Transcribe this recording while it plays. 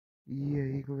E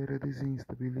aí galera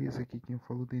desenhista, beleza? Aqui quem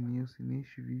falou é Nesse. E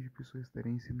neste vídeo, pessoal,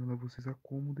 estarei ensinando a vocês a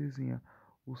como desenhar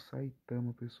o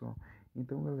saitama, pessoal.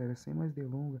 Então galera, sem mais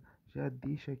delongas, já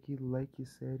deixa aqui like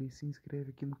sério e se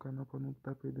inscreve aqui no canal para não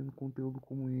estar perdendo conteúdo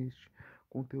como este.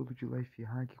 Conteúdo de life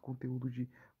hack, conteúdo de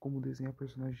como desenhar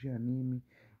personagens de anime.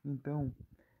 Então,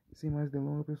 sem mais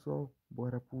delongas, pessoal,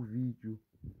 bora pro vídeo.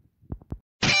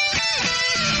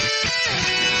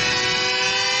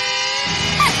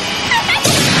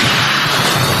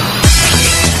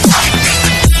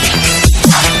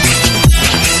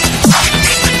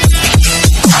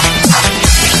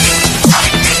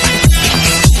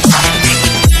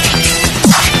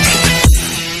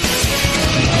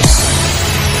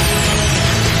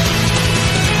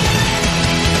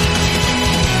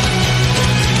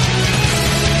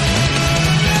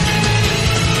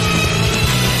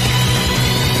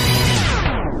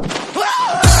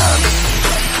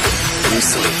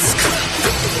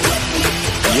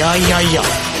いやいやいや、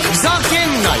ふざけ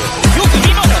んなよ。よく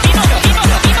見ろよ。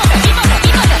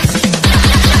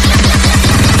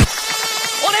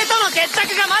俺との決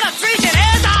着がまだついて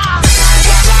ねえぞ。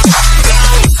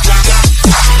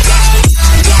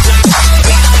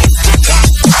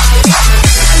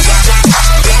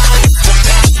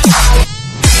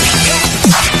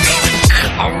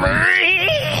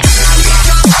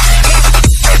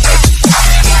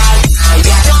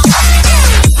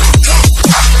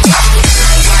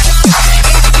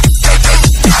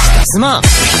すまん。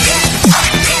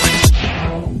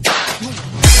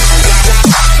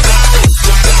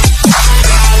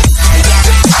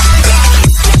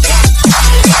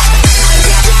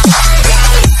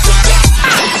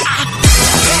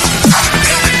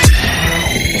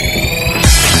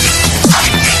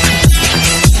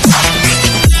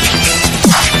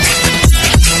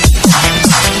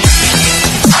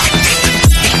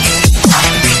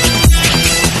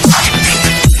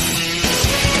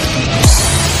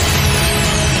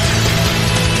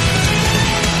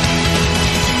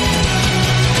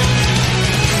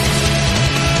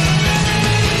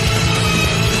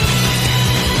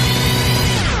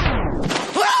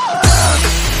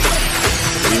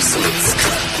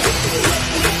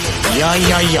いやい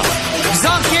やいや、ふ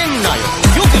ざけんなよ。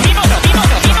よく見ろよ。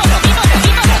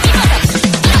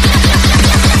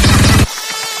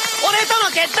俺と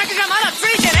の決着がまだつ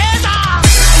いてねえぞ。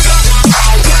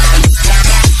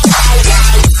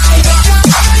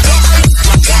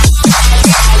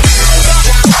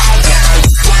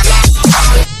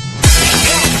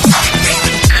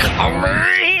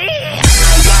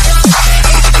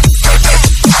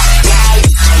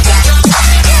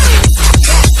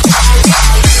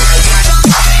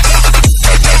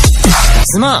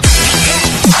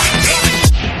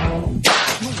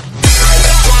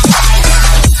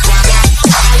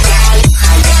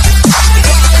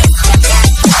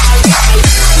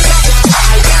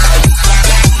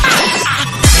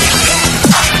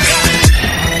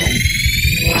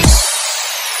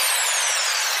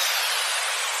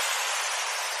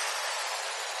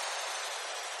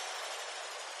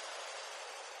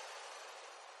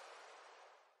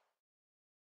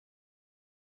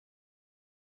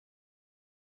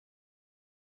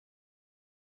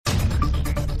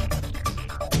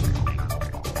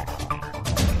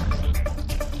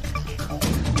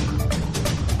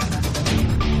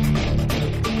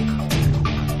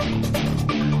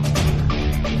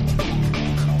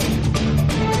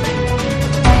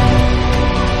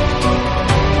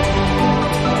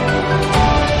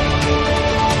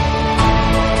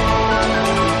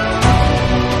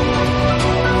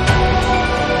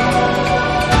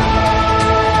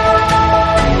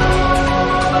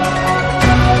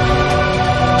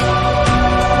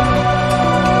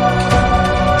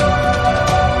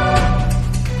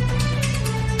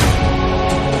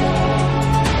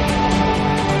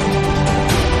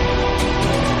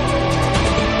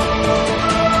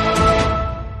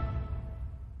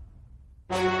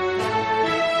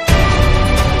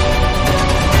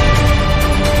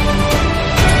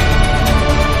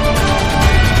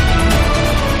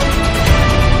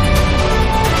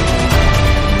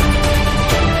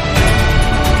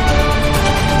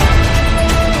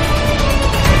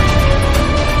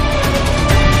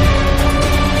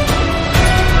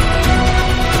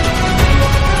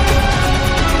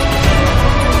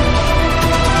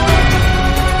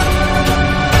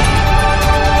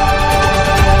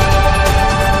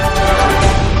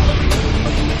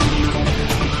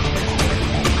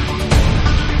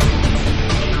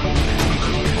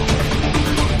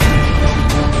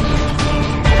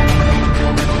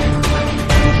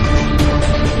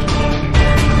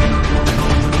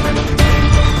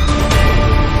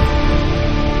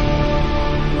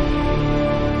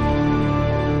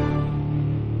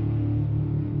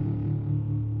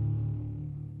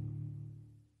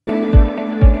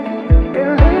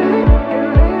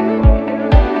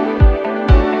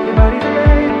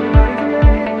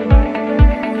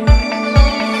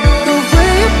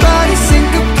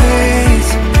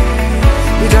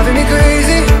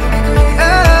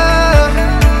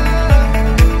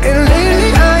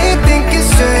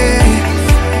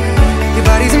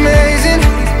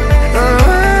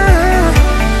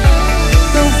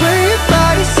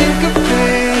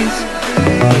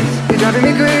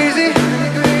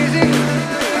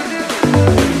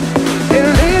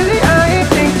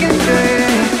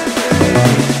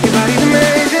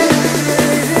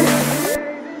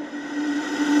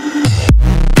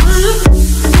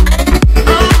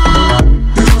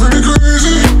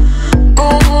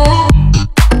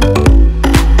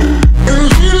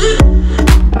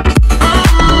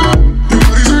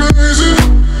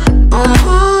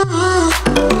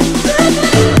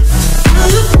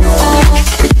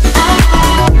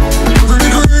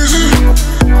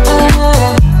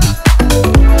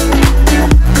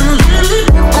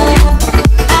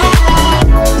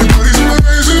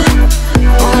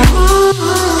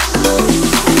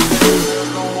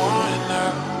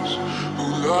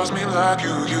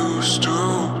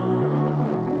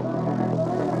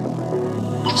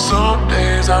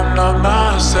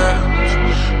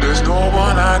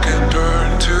can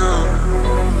burn too.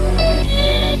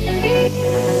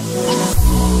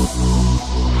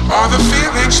 All the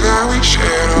feelings that we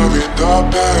shared are in the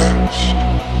past.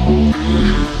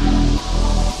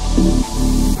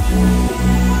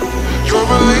 Your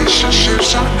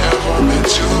relationships are never meant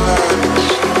to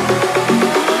last.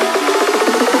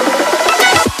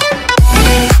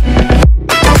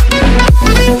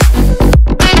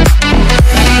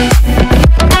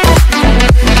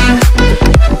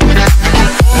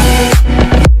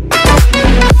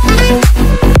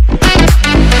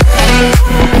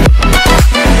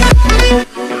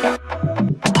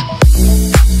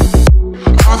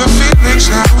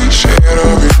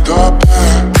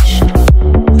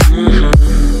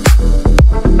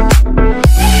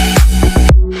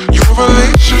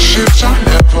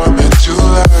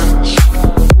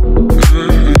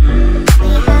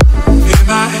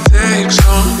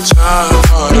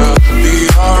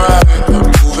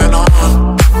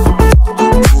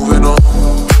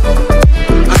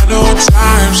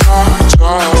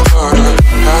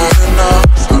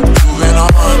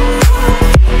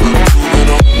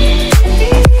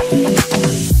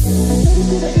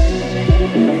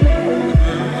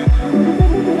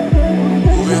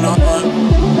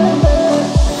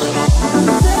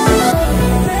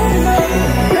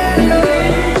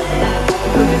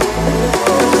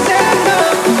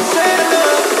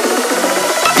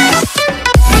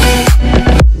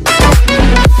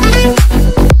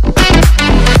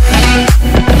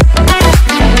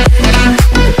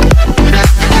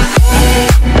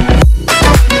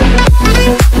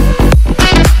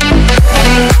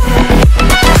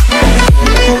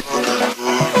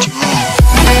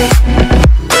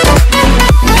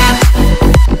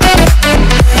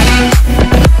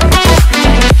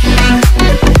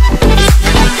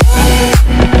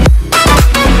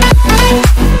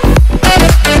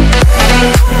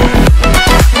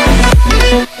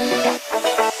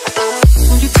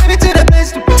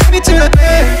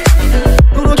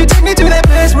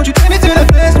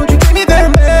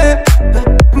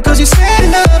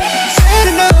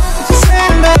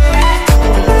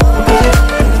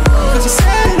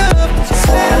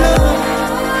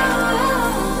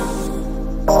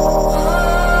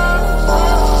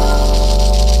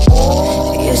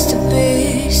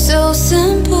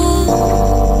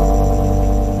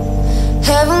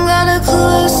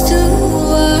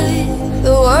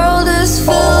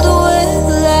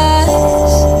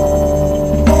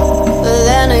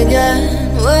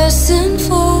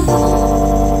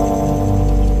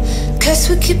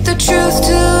 We keep the truth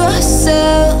to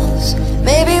ourselves.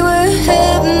 Maybe we're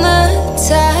hypnotized.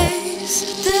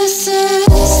 This is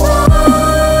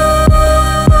life.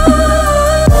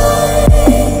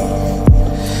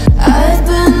 I've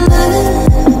been living.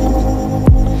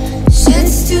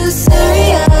 Shit's too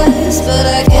serious, but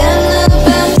I can't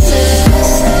advance this.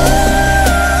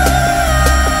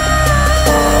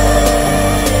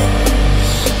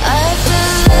 I've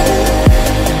been living,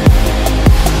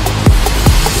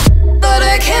 but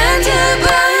I can't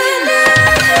abandon it.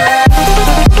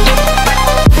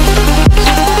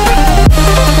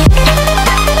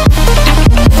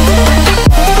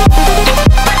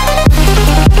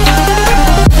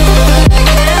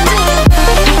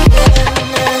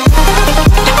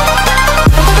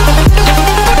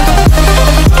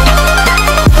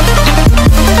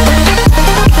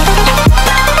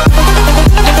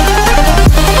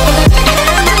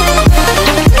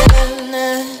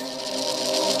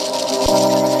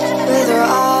 With our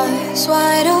eyes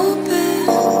wide open,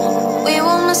 we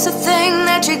won't miss a thing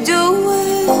that you're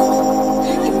doing.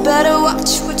 You better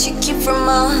watch what you keep from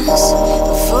us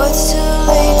before it's too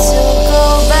late to go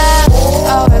back.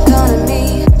 Our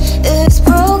economy is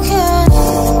broken.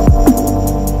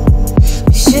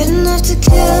 We shouldn't have to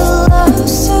kill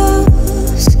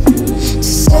ourselves to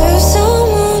serve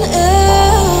someone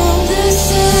else.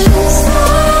 This is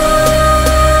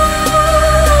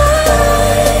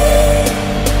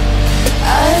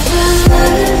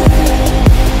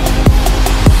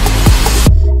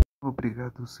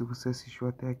Obrigado se você assistiu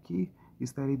até aqui.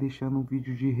 Estarei deixando um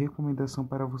vídeo de recomendação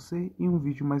para você e um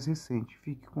vídeo mais recente.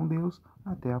 Fique com Deus.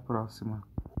 Até a próxima.